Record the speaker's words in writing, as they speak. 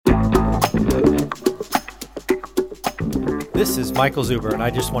This is Michael Zuber, and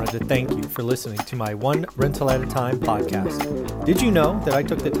I just wanted to thank you for listening to my One Rental at a Time podcast. Did you know that I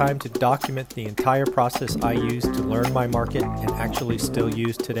took the time to document the entire process I used to learn my market and actually still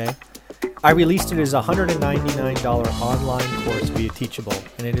use today? I released it as a $199 online course via Teachable,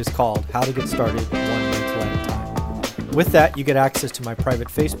 and it is called How to Get Started One Rental at a Time. With that, you get access to my private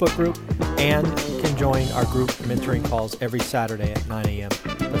Facebook group, and you can join our group mentoring calls every Saturday at 9 a.m.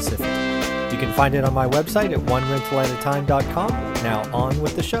 Pacific. You can find it on my website at onerentalatatime.com. Now on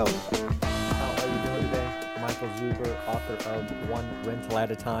with the show. How are you doing today? Michael Zuber, author of One Rental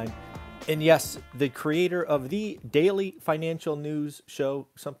at a Time. And yes, the creator of the daily financial news show,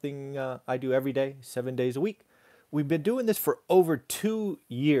 something I do every day, 7 days a week. We've been doing this for over 2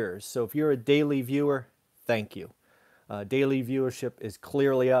 years. So if you're a daily viewer, thank you. Daily viewership is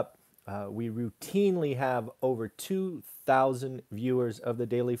clearly up. We routinely have over 2,000 viewers of the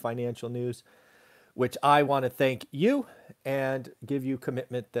daily financial news, which I want to thank you and give you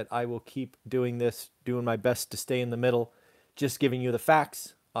commitment that I will keep doing this, doing my best to stay in the middle, just giving you the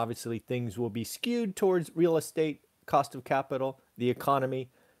facts. Obviously, things will be skewed towards real estate, cost of capital, the economy,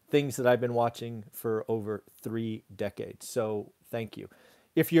 things that I've been watching for over 3 decades. So thank you.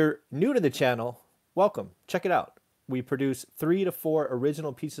 If you're new to the channel, welcome. Check it out. We produce 3 to 4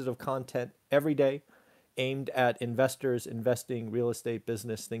 original pieces of content every day aimed at investors, investing, real estate,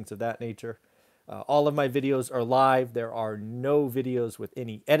 business, things of that nature. All of my videos are live. There are no videos with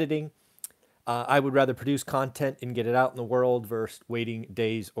any editing. I would rather produce content and get it out in the world versus waiting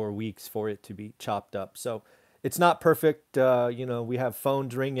days or weeks for it to be chopped up. So it's not perfect. We have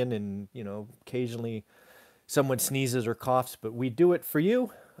phones ringing and, occasionally someone sneezes or coughs, but we do it for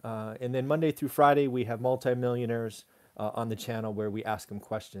you. And then Monday through Friday, we have multimillionaires on the channel where we ask them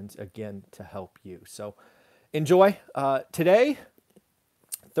questions, again, to help you. So enjoy. Today,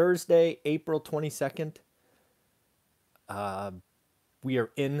 Thursday, April 22nd, we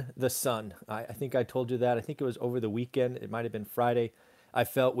are in the sun. I think I told you that. I think it was over the weekend. It might have been Friday. I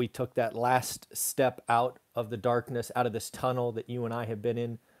felt we took that last step out of the darkness, out of this tunnel that you and I have been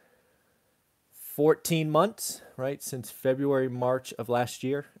in 14 months, right? Since February, March of last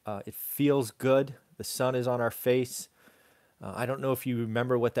year. It feels good. The sun is on our face. I don't know if you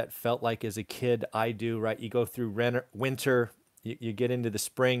remember what that felt like as a kid. I do, right? You go through winter, you get into the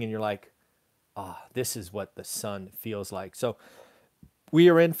spring, and you're like, this is what the sun feels like. So we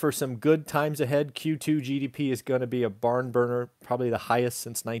are in for some good times ahead. Q2 GDP is going to be a barn burner, probably the highest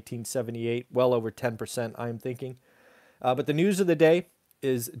since 1978, well over 10%, I'm thinking. But the news of the day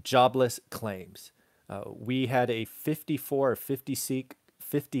is jobless claims. We had a 54 or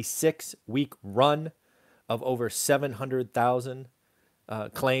 56 week run of over 700,000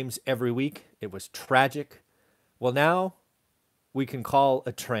 claims every week. It was tragic. Well, now we can call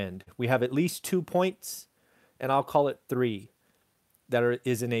a trend. We have at least 2 points, and I'll call it 3, that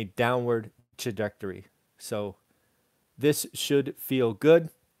is in a downward trajectory. So this should feel good.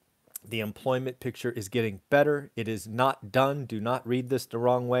 The employment picture is getting better. It is not done. Do not read this the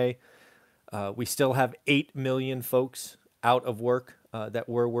wrong way. We still have 8 million folks out of work that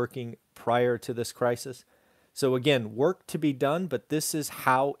were working prior to this crisis. So again, work to be done, but this is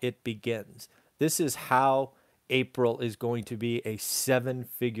how it begins. This is how April is going to be a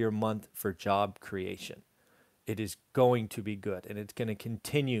 7-figure month for job creation. It is going to be good, and it's going to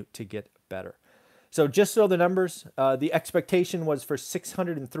continue to get better. So just so the numbers, the expectation was for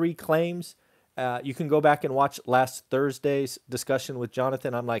 603 claims. You can go back and watch last Thursday's discussion with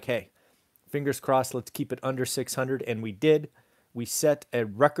Jonathan. I'm like, hey, fingers crossed, let's keep it under 600. And we did. We set a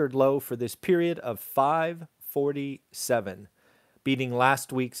record low for this period of 547, beating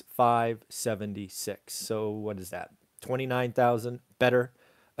last week's 576. So what is that? 29,000 better.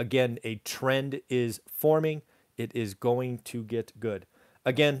 Again, a trend is forming. It is going to get good.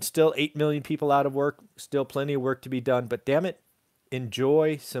 Again, still 8 million people out of work, still plenty of work to be done, but damn it,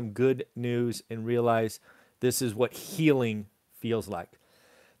 enjoy some good news and realize this is what healing feels like.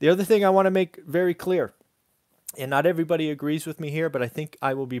 The other thing I want to make very clear, and not everybody agrees with me here, but I think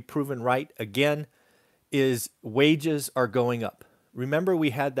I will be proven right again, is wages are going up. Remember, we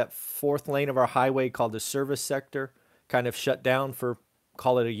had that 4th lane of our highway called the service sector kind of shut down for,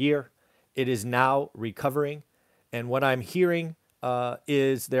 call it a year. It is now recovering. And what I'm hearing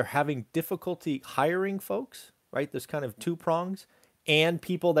is they're having difficulty hiring folks, right? There's kind of 2 prongs. And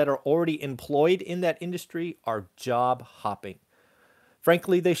people that are already employed in that industry are job hopping.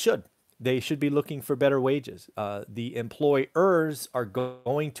 Frankly, they should. They should be looking for better wages. The employers are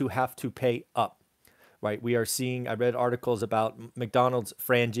going to have to pay up, right? We are seeing, I read articles about McDonald's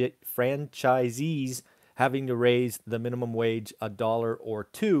franchisees having to raise the minimum wage $1 or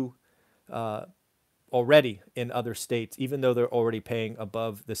 $2 already in other states, even though they're already paying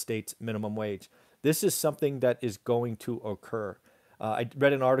above the state's minimum wage. This is something that is going to occur. I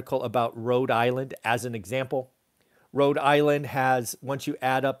read an article about Rhode Island as an example. Rhode Island has, once you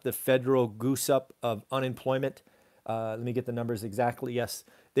add up the federal goose up of unemployment, let me get the numbers exactly. Yes,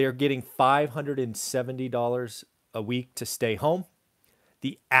 they are getting $570 a week to stay home.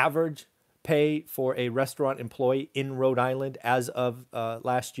 The average pay for a restaurant employee in Rhode Island as of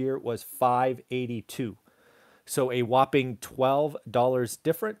last year was $582. So a whopping $12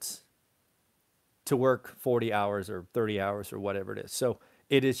 difference to work 40 hours or 30 hours or whatever it is. So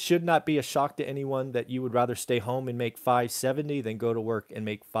should not be a shock to anyone that you would rather stay home and make $570 than go to work and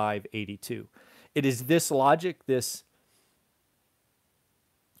make $582. It is this logic, this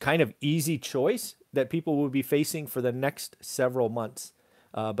kind of easy choice that people will be facing for the next several months.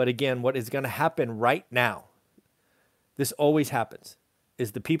 But again, what is going to happen right now, this always happens,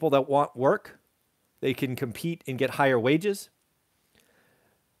 is the people that want work, they can compete and get higher wages.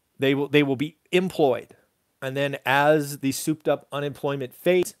 They will be employed. And then as the souped up unemployment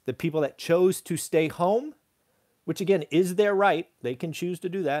fades, the people that chose to stay home, which again is their right, they can choose to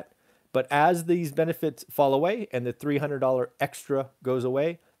do that. But as these benefits fall away and the $300 extra goes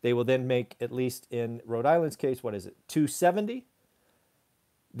away, they will then make, at least in Rhode Island's case, what is it, $270?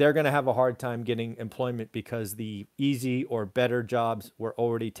 They're going to have a hard time getting employment because the easy or better jobs were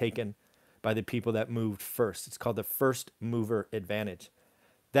already taken by the people that moved first. It's called the first mover advantage.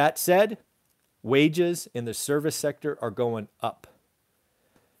 That said, wages in the service sector are going up.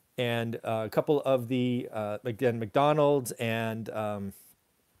 And a couple of the, again, McDonald's and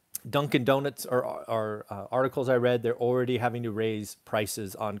Dunkin' Donuts are articles I read, they're already having to raise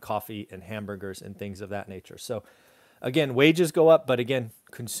prices on coffee and hamburgers and things of that nature. So again, wages go up, but again,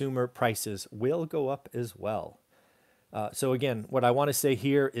 consumer prices will go up as well. So again, what I want to say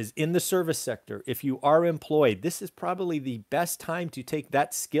here is in the service sector, if you are employed, this is probably the best time to take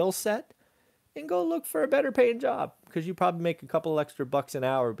that skill set and go look for a better paying job, because you probably make a couple extra bucks an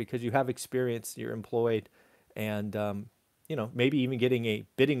hour because you have experience, you're employed, and maybe even getting a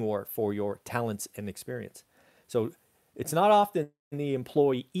bidding war for your talents and experience. So it's not often the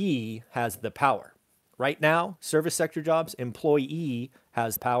employee has the power. Right now, service sector jobs, employee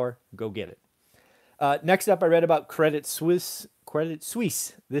has power. Go get it. Next up, I read about Credit Suisse. Credit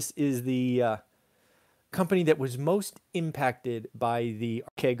Suisse. This is the company that was most impacted by the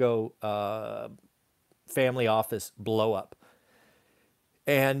Archegos family office blow up.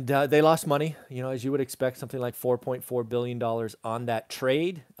 And they lost money, as you would expect, something like $4.4 billion on that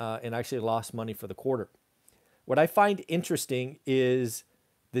trade, and actually lost money for the quarter. What I find interesting is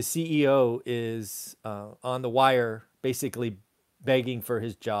the CEO is on the wire basically begging for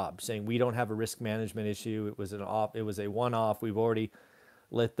his job, saying we don't have a risk management issue. It was a one-off. We've already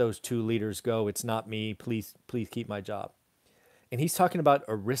let those two leaders go. It's not me. Please keep my job. And he's talking about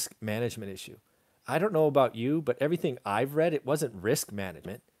a risk management issue. I don't know about you, but everything I've read, it wasn't risk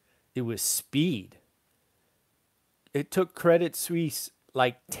management. It was speed. It took Credit Suisse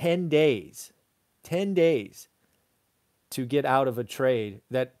like 10 days to get out of a trade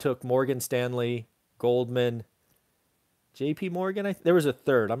that took Morgan Stanley, Goldman, JP Morgan. There was a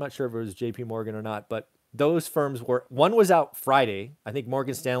third. I'm not sure if it was JP Morgan or not, but those firms one was out Friday. I think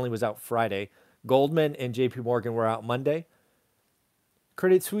Morgan Stanley was out Friday. Goldman and JP Morgan were out Monday.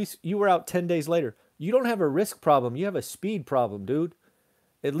 Credit Suisse, you were out 10 days later. You don't have a risk problem. You have a speed problem, dude.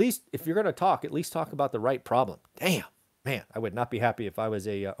 At least if you're going to talk, at least talk about the right problem. Damn, man, I would not be happy if I was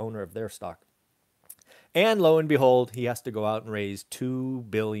a owner of their stock. And lo and behold, he has to go out and raise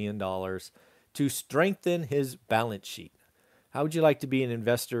 $2 billion to strengthen his balance sheet. How would you like to be an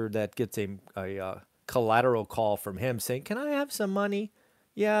investor that gets a collateral call from him saying, can I have some money?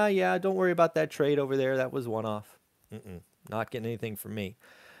 Yeah, don't worry about that trade over there. That was one-off. Not getting anything from me.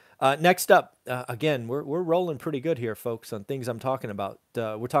 Next up, again, we're rolling pretty good here, folks, on things I'm talking about.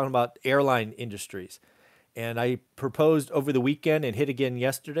 We're talking about airline industries. And I proposed over the weekend and hit again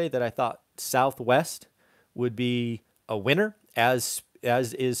yesterday that I thought Southwest would be a winner, as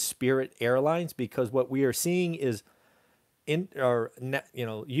is Spirit Airlines, because what we are seeing is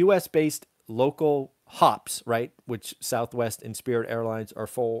U.S.-based local hops, right, which Southwest and Spirit Airlines are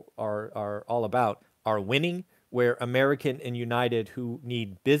all about, are winning, where American and United, who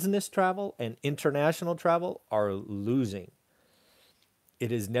need business travel and international travel, are losing.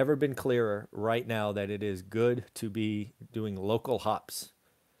 It has never been clearer right now that it is good to be doing local hops.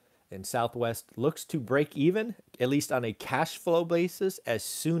 And Southwest looks to break even, at least on a cash flow basis, as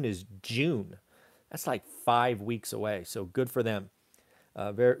soon as June. That's like 5 weeks away, so good for them.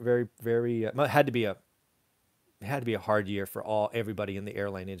 Very, very, very, had to be a it had to be a hard year for everybody in the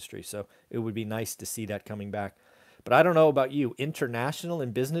airline industry. So it would be nice to see that coming back. But I don't know about you, international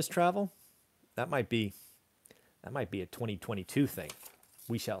and business travel, that might be a 2022 thing.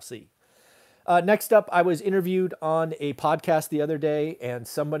 We shall see. Next up, I was interviewed on a podcast the other day, and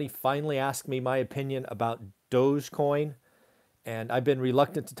somebody finally asked me my opinion about Dogecoin. And I've been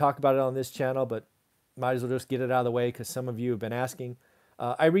reluctant to talk about it on this channel, but might as well just get it out of the way because some of you have been asking.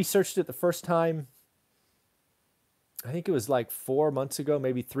 I researched it the first time, I think it was like 4 months ago,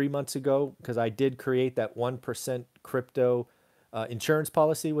 maybe 3 months ago, because I did create that 1% crypto insurance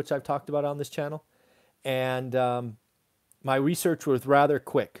policy, which I've talked about on this channel. And my research was rather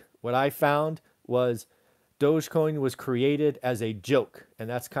quick. What I found was Dogecoin was created as a joke, and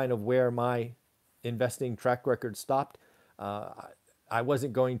that's kind of where my investing track record stopped. I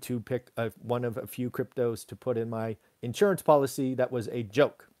wasn't going to pick one of a few cryptos to put in my insurance policy that was a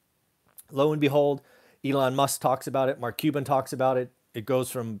joke. Lo and behold, Elon Musk talks about it. Mark Cuban talks about it. It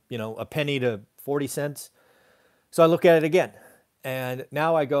goes from, a penny to 40 cents. So I look at it again. And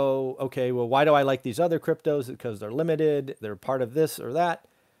now I go, okay, well, why do I like these other cryptos? Because they're limited. They're part of this or that.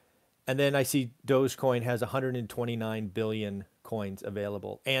 And then I see Dogecoin has 129 billion coins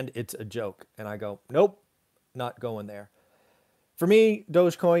available. And it's a joke. And I go, nope, not going there. For me,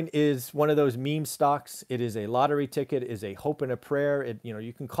 Dogecoin is one of those meme stocks. It is a lottery ticket, it is a hope and a prayer.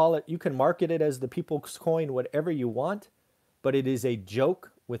 You can call it, you can market it as the people's coin, whatever you want, but it is a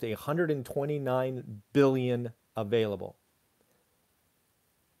joke with 129 billion available.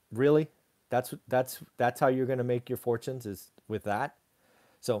 Really? That's how you're going to make your fortunes, is with that?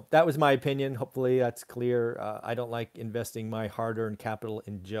 So that was my opinion. Hopefully that's clear. I don't like investing my hard-earned capital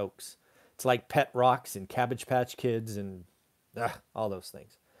in jokes. It's like pet rocks and Cabbage Patch Kids and all those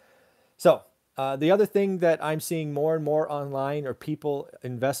things. So the other thing that I'm seeing more and more online are people,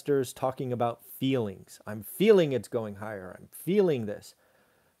 investors, talking about feelings. I'm feeling it's going higher. I'm feeling this.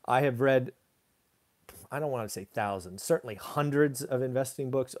 I have read, I don't want to say thousands, certainly hundreds of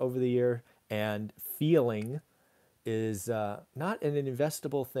investing books over the year, and feeling is not an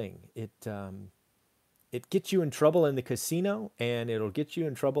investable thing. It gets you in trouble in the casino, and it'll get you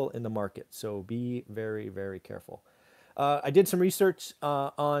in trouble in the market. So be very, very careful. I did some research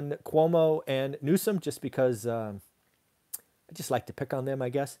on Cuomo and Newsom just because I just like to pick on them, I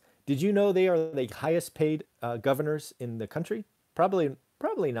guess. Did you know they are the highest paid governors in the country? Probably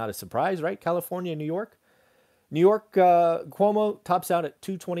not a surprise, right? California, New York. New York, Cuomo tops out at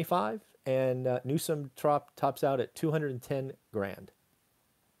 225, and Newsom tops out at 210 grand.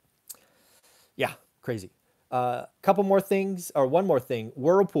 Yeah, crazy. Couple more things, or one more thing.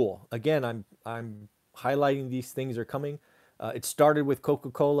 Whirlpool. Again, I'm highlighting these things are coming. It started with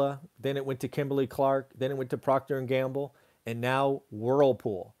Coca-Cola, then it went to Kimberly-Clark, then it went to Procter & Gamble, and now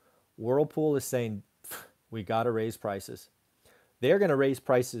Whirlpool. Whirlpool is saying, we got to raise prices. They're going to raise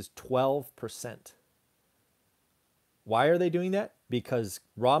prices 12%. Why are they doing that? Because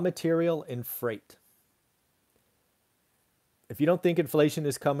raw material and freight. If you don't think inflation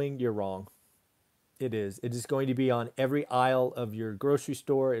is coming, you're wrong. It is. It is going to be on every aisle of your grocery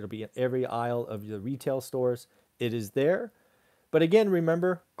store. It'll be in every aisle of your retail stores. It is there. But again,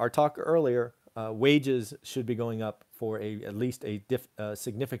 remember our talk earlier, wages should be going up for at least a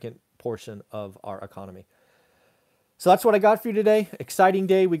significant portion of our economy. So that's what I got for you today. Exciting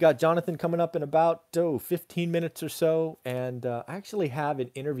day. We got Jonathan coming up in about 15 minutes or so. And I actually have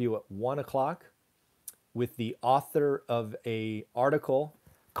an interview at 1 o'clock with the author of an article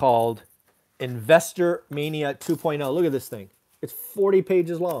called Investor Mania 2.0. Look at this thing. It's 40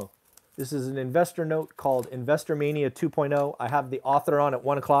 pages long. This is an investor note called Investor Mania 2.0. I have the author on at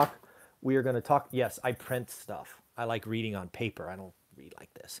 1 o'clock. We are going to talk. Yes, I print stuff. I like reading on paper. I don't read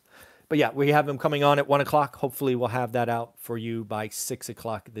like this. But yeah, we have him coming on at 1 o'clock. Hopefully we'll have that out for you by 6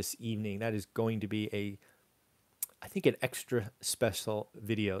 o'clock this evening. That is going to be I think an extra special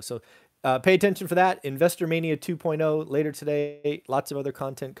video. So pay attention for that. Investor Mania 2.0 later today. Lots of other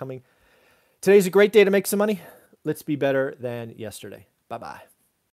content coming. Today's a great day to make some money. Let's be better than yesterday. Bye-bye.